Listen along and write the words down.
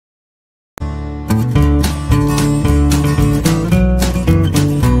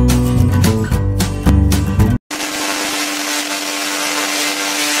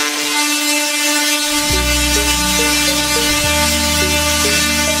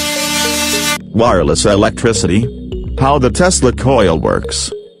Wireless electricity? How the Tesla coil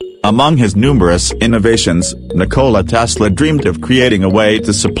works. Among his numerous innovations, Nikola Tesla dreamed of creating a way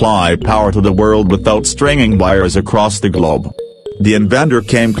to supply power to the world without stringing wires across the globe. The inventor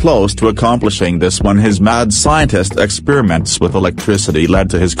came close to accomplishing this when his mad scientist experiments with electricity led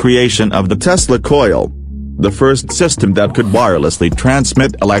to his creation of the Tesla coil. The first system that could wirelessly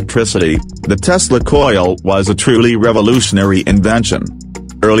transmit electricity, the Tesla coil was a truly revolutionary invention.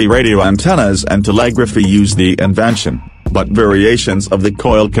 Early radio antennas and telegraphy used the invention, but variations of the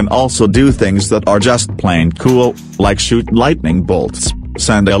coil can also do things that are just plain cool, like shoot lightning bolts,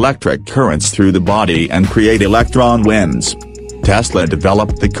 send electric currents through the body and create electron winds. Tesla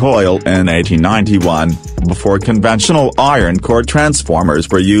developed the coil in 1891, before conventional iron core transformers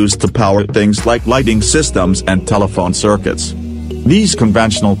were used to power things like lighting systems and telephone circuits. These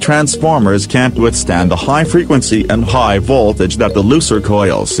conventional transformers can't withstand the high frequency and high voltage that the looser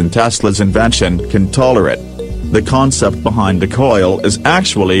coils in Tesla's invention can tolerate. The concept behind the coil is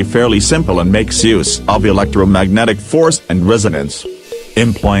actually fairly simple and makes use of electromagnetic force and resonance.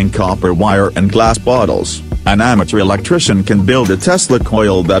 Employing copper wire and glass bottles, an amateur electrician can build a Tesla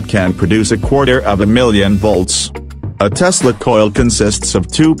coil that can produce 250,000 volts. A Tesla coil consists of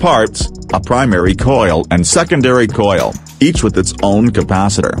two parts, a primary coil and secondary coil, each with its own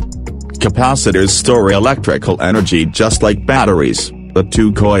capacitor. Capacitors store electrical energy just like batteries. The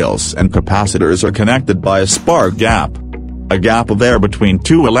two coils and capacitors are connected by a spark gap. A gap of air between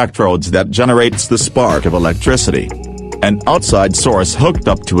two electrodes that generates the spark of electricity. An outside source hooked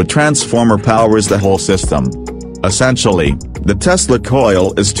up to a transformer powers the whole system. Essentially, the Tesla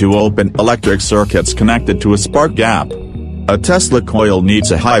coil is two open electric circuits connected to a spark gap. A Tesla coil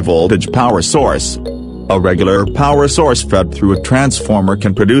needs a high-voltage power source. A regular power source fed through a transformer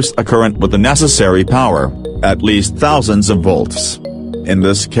can produce a current with the necessary power, at least thousands of volts. In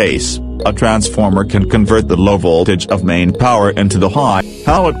this case, a transformer can convert the low voltage of main power into the high.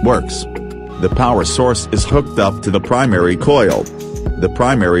 How it works? The power source is hooked up to the primary coil. The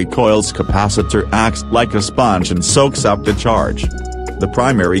primary coil's capacitor acts like a sponge and soaks up the charge. The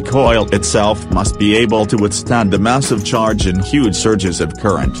primary coil itself must be able to withstand the massive charge and huge surges of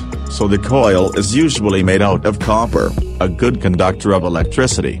current, so the coil is usually made out of copper, a good conductor of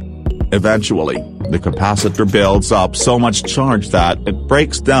electricity. Eventually, the capacitor builds up so much charge that it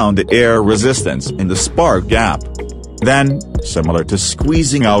breaks down the air resistance in the spark gap. Then, similar to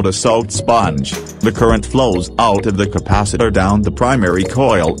squeezing out a soaked sponge, the current flows out of the capacitor down the primary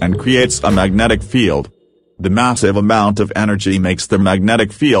coil and creates a magnetic field. The massive amount of energy makes the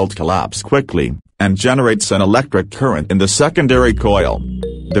magnetic field collapse quickly, and generates an electric current in the secondary coil.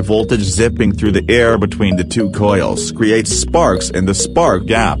 The voltage zipping through the air between the two coils creates sparks in the spark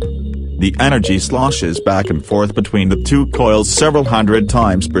gap. The energy sloshes back and forth between the two coils several hundred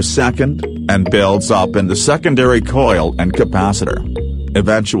times per second, and builds up in the secondary coil and capacitor.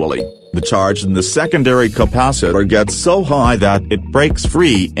 Eventually, the charge in the secondary capacitor gets so high that it breaks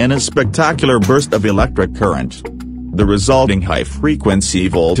free in a spectacular burst of electric current. The resulting high-frequency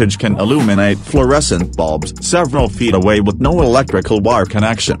voltage can illuminate fluorescent bulbs several feet away with no electrical wire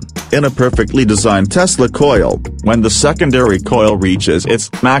connection. In a perfectly designed Tesla coil, when the secondary coil reaches its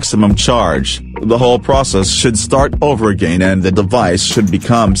maximum charge, the whole process should start over again and the device should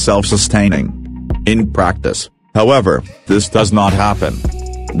become self-sustaining. In practice, however, this does not happen.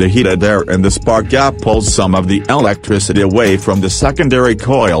 The heated air in the spark gap pulls some of the electricity away from the secondary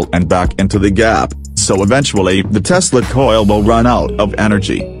coil and back into the gap, so eventually the Tesla coil will run out of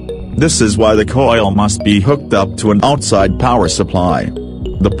energy. This is why the coil must be hooked up to an outside power supply.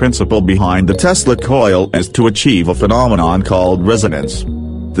 The principle behind the Tesla coil is to achieve a phenomenon called resonance.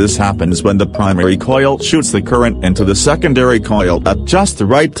 This happens when the primary coil shoots the current into the secondary coil at just the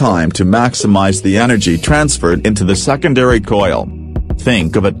right time to maximize the energy transferred into the secondary coil.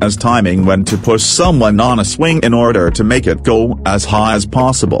 Think of it as timing when to push someone on a swing in order to make it go as high as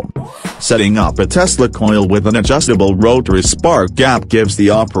possible. Setting up a Tesla coil with an adjustable rotary spark gap gives the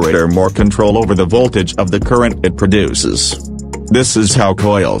operator more control over the voltage of the current it produces. This is how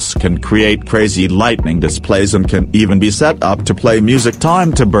coils can create crazy lightning displays and can even be set up to play music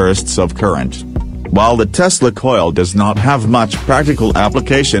timed to bursts of current. While the Tesla coil does not have much practical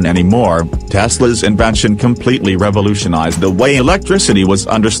application anymore, Tesla's invention completely revolutionized the way electricity was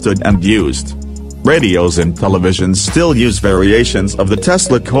understood and used. Radios and televisions still use variations of the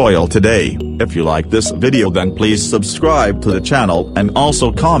Tesla coil today. If you like this video then please subscribe to the channel and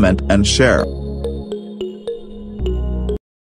also comment and share.